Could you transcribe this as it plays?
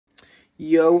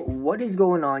Yo, what is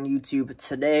going on YouTube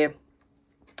today?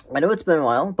 I know it's been a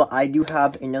while, but I do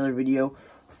have another video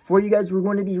for you guys. We're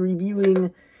going to be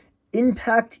reviewing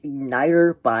Impact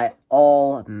Igniter by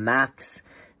ALLMAX.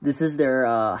 This is their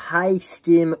high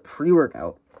stim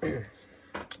pre-workout.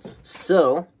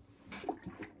 So,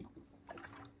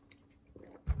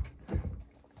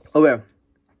 okay.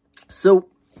 So,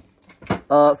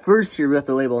 first here we got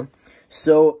the label.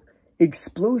 So,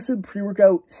 explosive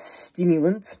pre-workout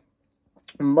stimulant,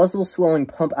 muscle swelling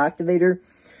pump activator,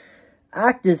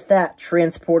 active fat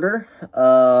transporter.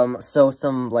 So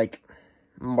some like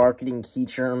marketing key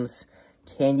terms.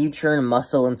 Can you turn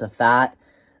muscle into fat,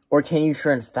 or can you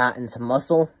turn fat into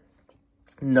muscle?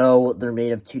 No, they're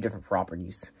made of two different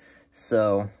properties.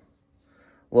 So,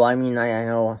 well, I mean, I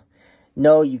know,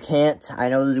 no, you can't. I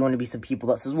know there's going to be some people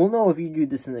that says, well, no, if you do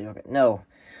this and then, okay, no.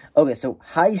 Okay, so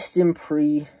high stim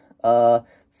pre,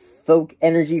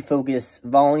 energy focus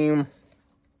volume.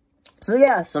 So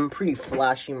yeah, some pretty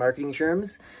flashy marketing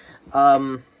terms.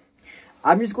 I'm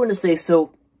just going to say,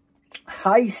 so,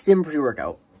 high stim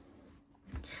pre-workout.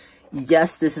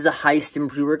 Yes, this is a high stim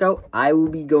pre-workout. I will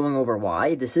be going over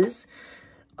why this is.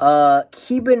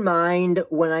 Keep in mind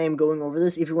when I am going over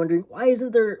this, if you're wondering, why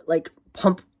isn't there, like,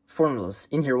 pump formulas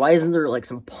in here? Why isn't there, like,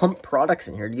 some pump products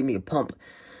in here to give me a pump?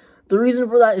 The reason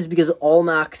for that is because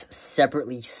ALLMAX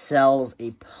separately sells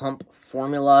a pump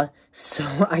formula, so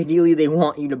ideally they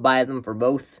want you to buy them for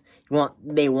both.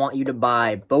 They want you to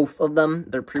buy both of them,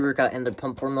 their pre-workout and their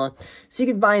pump formula. So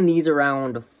you can find these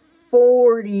around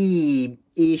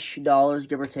 $40-ish,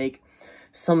 give or take.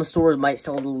 Some stores might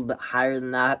sell a little bit higher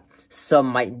than that. Some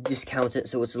might discount it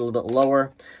so it's a little bit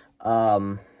lower.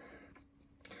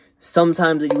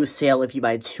 Sometimes they do a sale. If you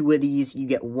buy 2 of these, you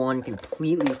get one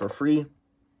completely for free.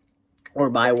 Or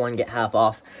buy one, get half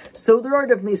off. So there are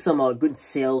definitely some good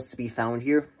sales to be found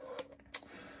here.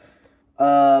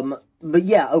 But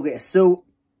yeah, okay, so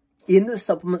in the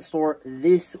supplement store,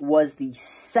 this was the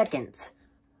second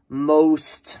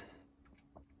most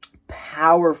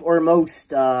powerful, or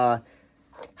most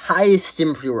highest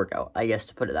stim pre-workout, I guess,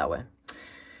 to put it that way.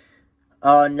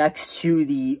 Next to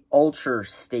the Ultra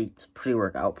State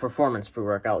pre-workout, performance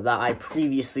pre-workout that I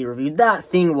previously reviewed. That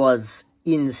thing was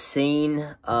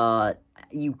insane.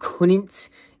 You couldn't,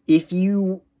 if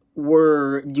you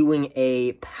were doing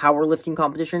a powerlifting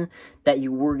competition that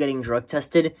you were getting drug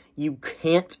tested, you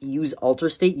can't use Ultra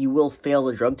State. You will fail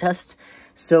the drug test.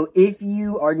 So if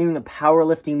you are doing a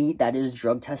powerlifting meet that is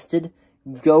drug tested,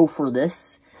 go for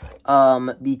this,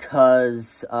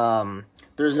 because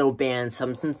there's no banned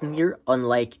substance in here,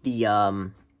 unlike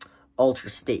the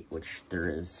Ultra State, which there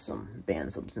is some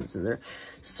banned substance in there.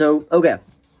 So, okay.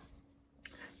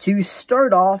 To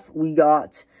start off, we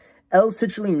got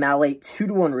L-citrulline malate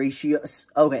 2-to-1 ratio.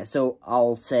 Okay, so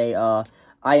I'll say I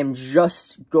am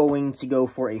just going to go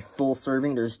for a full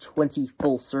serving. There's 20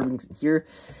 full servings in here.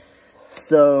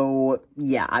 So,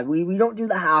 yeah, we don't do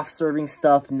the half serving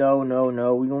stuff. No.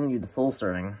 We only do the full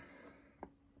serving.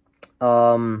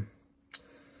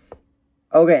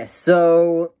 Okay,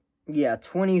 so, yeah,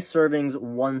 20 servings,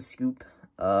 1 scoop.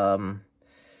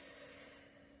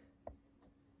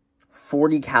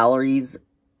 40 calories.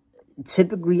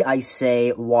 Typically, I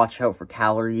say watch out for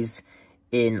calories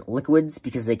in liquids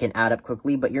because they can add up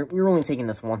quickly, but you're only taking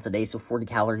this once a day, so 40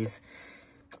 calories.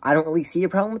 I don't really see a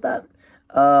problem with that.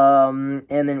 And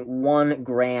then 1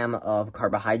 gram of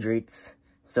carbohydrates,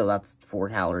 so that's 4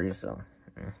 calories, so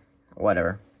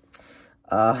whatever.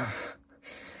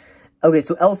 Okay,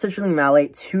 so L-citrulline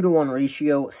malate, 2-to-1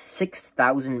 ratio,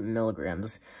 6,000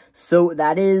 milligrams. So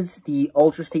that is, the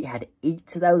Ultra State had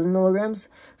 8,000 milligrams.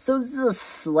 So this is a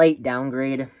slight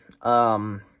downgrade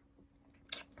for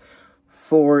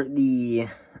the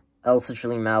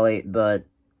L-citrulline malate, but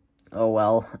oh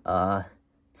well.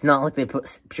 It's not like they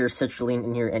put pure citrulline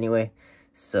in here anyway.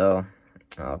 So,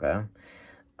 okay.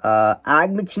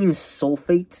 Agmatine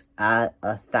sulfate at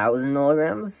 1,000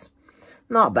 milligrams.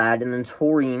 Not bad. And then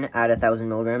taurine at 1,000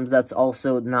 milligrams. That's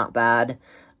also not bad.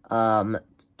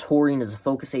 Taurine is a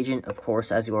focus agent, of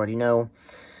course, as you already know.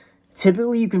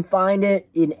 Typically, you can find it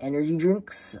in energy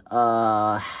drinks.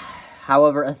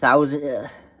 However, 1,000...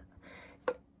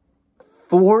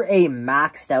 for a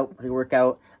maxed out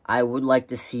pre-workout, I would like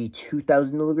to see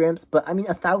 2,000 milligrams. But, I mean,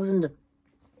 1,000...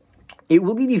 it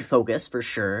will give you focus, for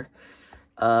sure.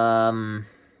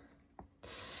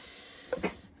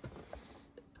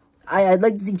 I'd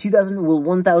like to see 2,000. Will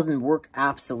 1,000 work?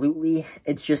 Absolutely.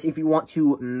 It's just if you want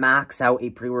to max out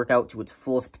a pre-workout to its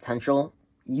fullest potential,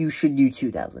 you should do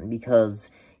 2,000 because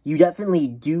you definitely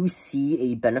do see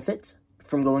a benefit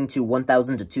from going to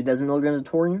 1,000 to 2,000 milligrams of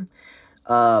taurine.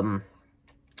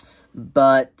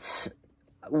 But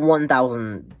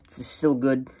 1,000 is still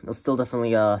good. You'll still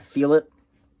definitely feel it.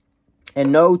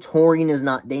 And no, taurine is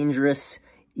not dangerous,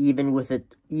 even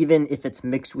if it's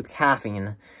mixed with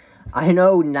caffeine. I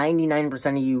know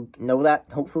 99% of you know that,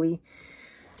 hopefully.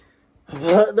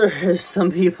 But there is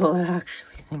some people that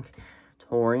actually think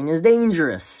taurine is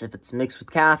dangerous if it's mixed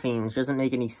with caffeine, which doesn't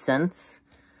make any sense.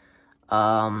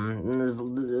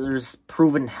 There's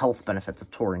proven health benefits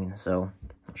of taurine, so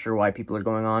not sure why people are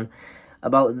going on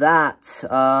about that.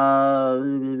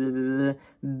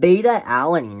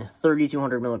 Beta-alanine,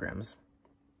 3,200 milligrams.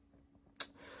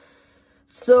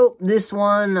 So this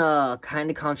one, kind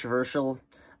of controversial.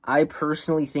 I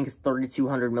personally think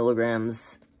 3,200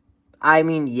 milligrams, I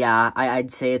mean, yeah,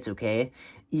 I'd say it's okay.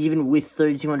 Even with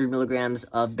 3,200 milligrams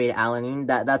of beta-alanine,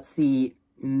 that's the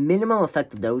minimum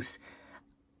effective dose.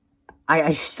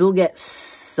 I still get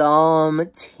some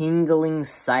tingling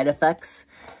side effects.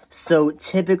 So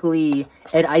typically,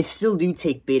 and I still do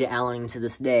take beta-alanine to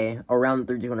this day, around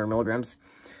 3,200 milligrams.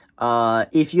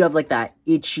 If you have, like, that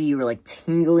itchy or, like,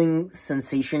 tingling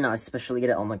sensation, I especially get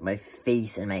it on, like, my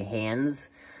face and my hands.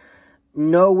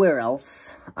 Nowhere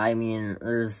else. I mean,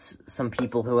 there's some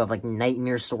people who have, like,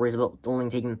 nightmare stories about only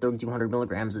taking 3,200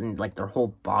 milligrams and, like, their whole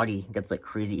body gets, like,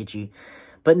 crazy itchy.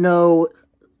 But no,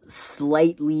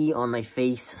 slightly on my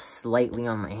face, slightly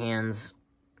on my hands.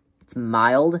 It's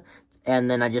mild. And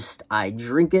then I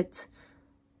drink it.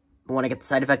 When I get the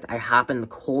side effect, I hop in the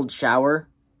cold shower.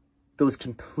 Goes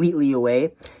completely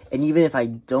away. And even if I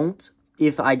don't,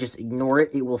 if I just ignore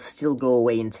it, it will still go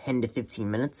away in 10 to 15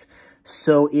 minutes.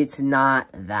 So it's not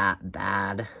that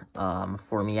bad,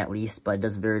 for me at least, but it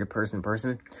does vary to person to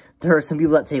person. There are some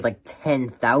people that take like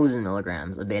 10,000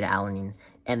 milligrams of beta-alanine,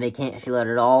 and they can't feel it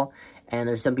at all. And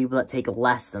there's some people that take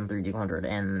less than 3,200,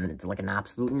 and it's like an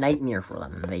absolute nightmare for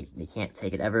them. They can't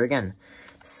take it ever again.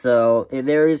 So it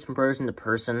varies from person to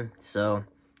person. So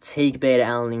take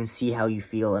beta-alanine, see how you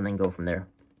feel, and then go from there.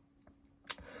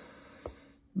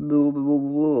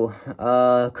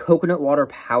 Coconut water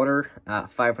powder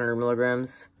at 500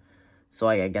 milligrams. So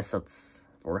I guess that's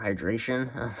for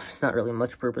hydration. There's not really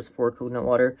much purpose for coconut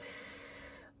water.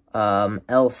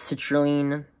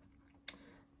 L-citrulline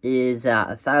is at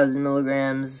 1,000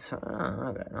 milligrams.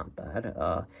 Okay, not bad.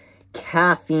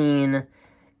 Caffeine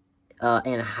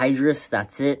anhydrous,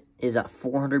 that's it, is at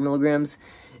 400 milligrams.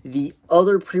 The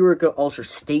other pre-workout Ultra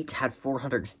State had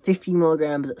 450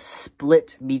 milligrams,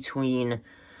 split between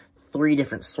 3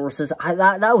 different sources.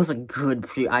 That was a good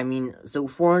so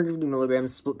 450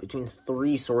 milligrams split between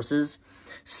 3 sources.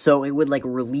 So it would, like,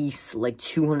 release, like,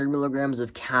 200 milligrams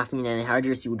of caffeine and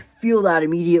anhydrous. You would feel that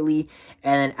immediately,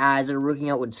 and then as you're working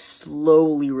out, would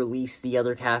slowly release the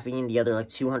other caffeine, the other, like,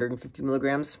 250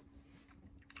 milligrams.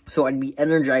 So I'd be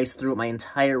energized throughout my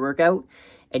entire workout,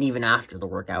 and even after the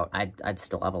workout, I'd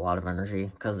still have a lot of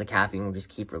energy, because the caffeine would just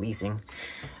keep releasing.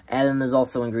 And then there's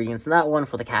also ingredients in that one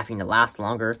for the caffeine to last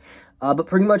longer. But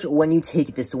pretty much when you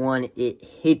take this one, it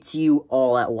hits you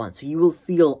all at once. So you will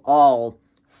feel all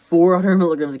 400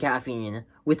 milligrams of caffeine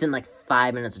within, like,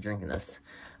 5 minutes of drinking this.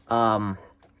 You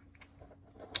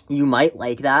might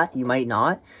like that, you might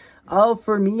not.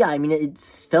 For me, I mean, it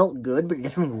felt good, but it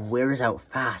definitely wears out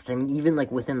fast. I mean, even,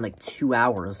 like, within, like, 2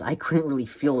 hours, I couldn't really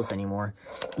feel this anymore,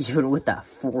 even with that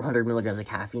 400 milligrams of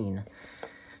caffeine.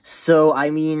 So, I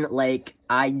mean, like,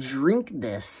 I drink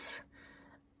this,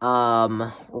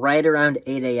 right around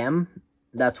 8 a.m.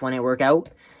 That's when I work out,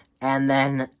 and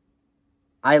then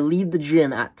I leave the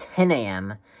gym at 10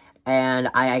 a.m., and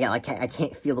I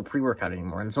can't feel the pre-workout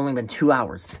anymore, and it's only been 2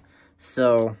 hours.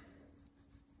 So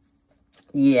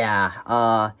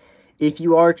yeah, if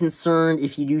you are concerned,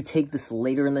 if you do take this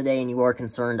later in the day and you are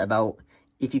concerned about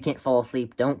if you can't fall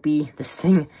asleep, don't be. This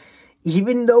thing,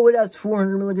 even though it has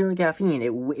 400 milligrams of caffeine,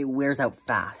 it wears out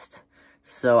fast.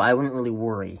 So I wouldn't really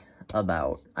worry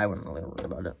about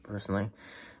it, personally.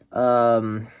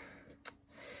 Alpha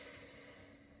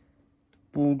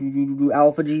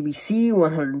GBC,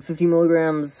 150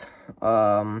 milligrams.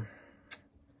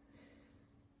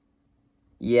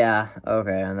 Yeah,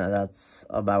 okay, and that's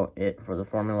about it for the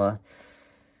formula.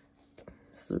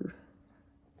 So,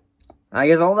 I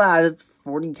guess all that is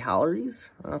 40 calories?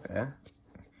 Okay.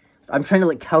 I'm trying to,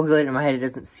 like, calculate it in my head. It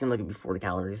doesn't seem like it'd be 40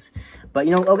 calories. But,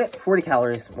 you know, okay, 40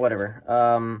 calories, whatever.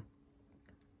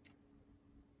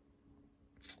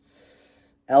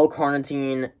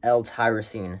 L-carnitine,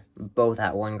 L-tyrosine, both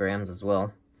at 1 grams as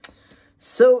well.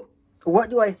 So,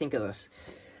 what do I think of this?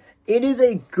 It is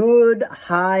a good,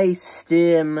 high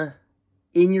stim,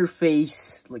 in your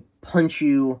face, like, punch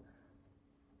you.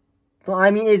 Well,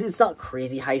 I mean, it's not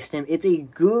crazy high stim. It's a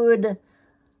good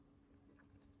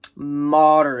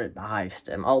moderate to high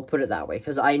stim. I'll put it that way,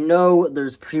 because I know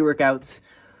there's pre-workouts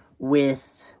with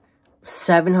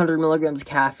 700 milligrams of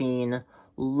caffeine,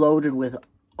 loaded with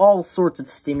all sorts of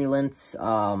stimulants.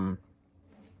 I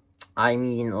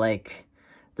mean, like,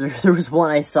 there was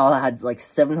one I saw that had, like,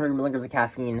 700 milligrams of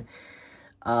caffeine,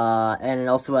 and it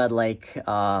also had, like,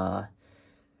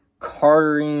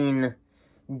 cardarine,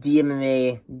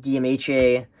 DMA,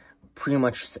 DMHA, pretty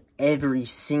much every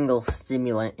single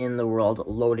stimulant in the world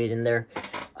loaded in there.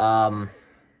 I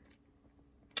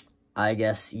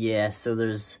guess, yeah, so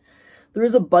there's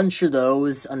a bunch of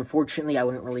those. Unfortunately, I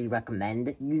wouldn't really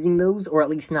recommend using those, or at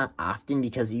least not often,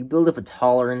 because you build up a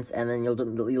tolerance, and then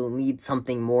you'll need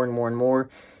something more and more and more,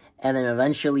 and then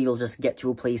eventually you'll just get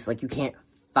to a place like you can't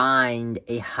find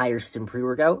a higher stim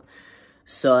pre-workout.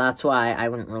 So that's why I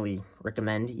wouldn't really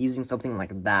recommend using something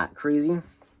like that crazy.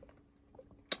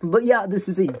 But yeah, this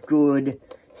is a good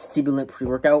stimulant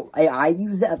pre-workout. I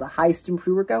use it as a high stim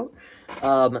pre-workout.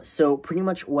 So pretty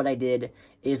much what I did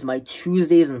is my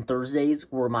Tuesdays and Thursdays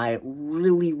were my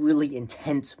really, really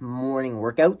intense morning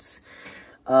workouts.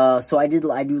 So I do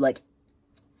like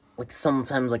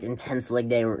sometimes like intense leg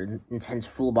day or intense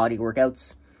full body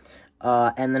workouts.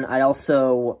 And then I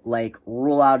also like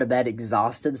roll out of bed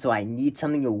exhausted, so I need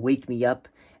something to wake me up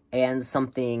and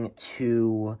something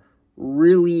to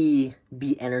really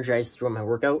be energized through my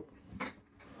workout.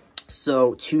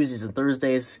 So Tuesdays and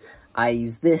Thursdays, I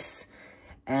use this,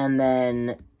 and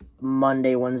then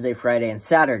Monday, Wednesday, Friday, and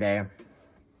Saturday,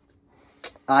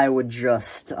 I would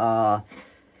just,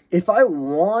 if I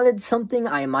wanted something,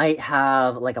 I might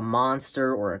have like a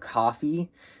Monster or a coffee,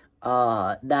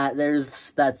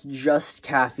 that's just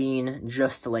caffeine,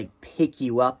 just to like pick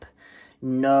you up.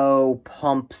 No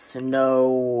pumps,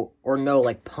 no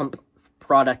like pump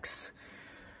products,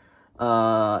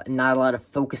 not a lot of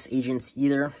focus agents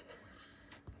either,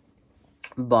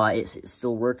 but it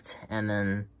still worked. And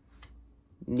then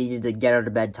needed to get out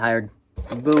of bed tired,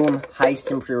 boom, high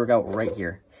stim pre-workout right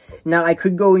here. Now I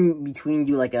could go in between,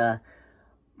 do like a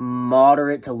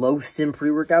moderate to low stim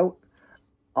pre-workout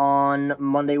on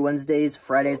Monday, Wednesdays,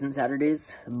 Fridays, and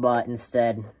Saturdays, but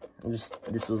instead,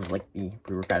 this was like the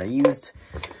pre-workout I used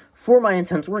for my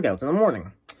intense workouts in the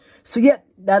morning. So yeah,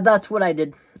 that's what I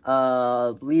did.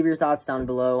 Leave your thoughts down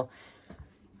below.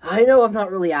 I know I'm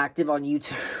not really active on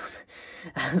YouTube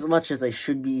as much as I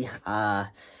should be.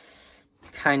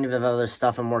 Kind of other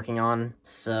stuff I'm working on,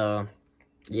 so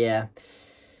yeah.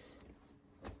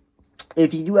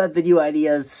 If you do have video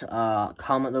ideas,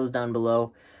 comment those down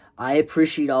below. I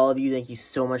appreciate all of you. Thank you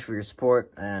so much for your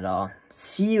support, and I'll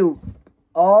see you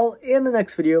all in the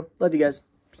next video. Love you guys.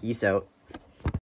 Peace out.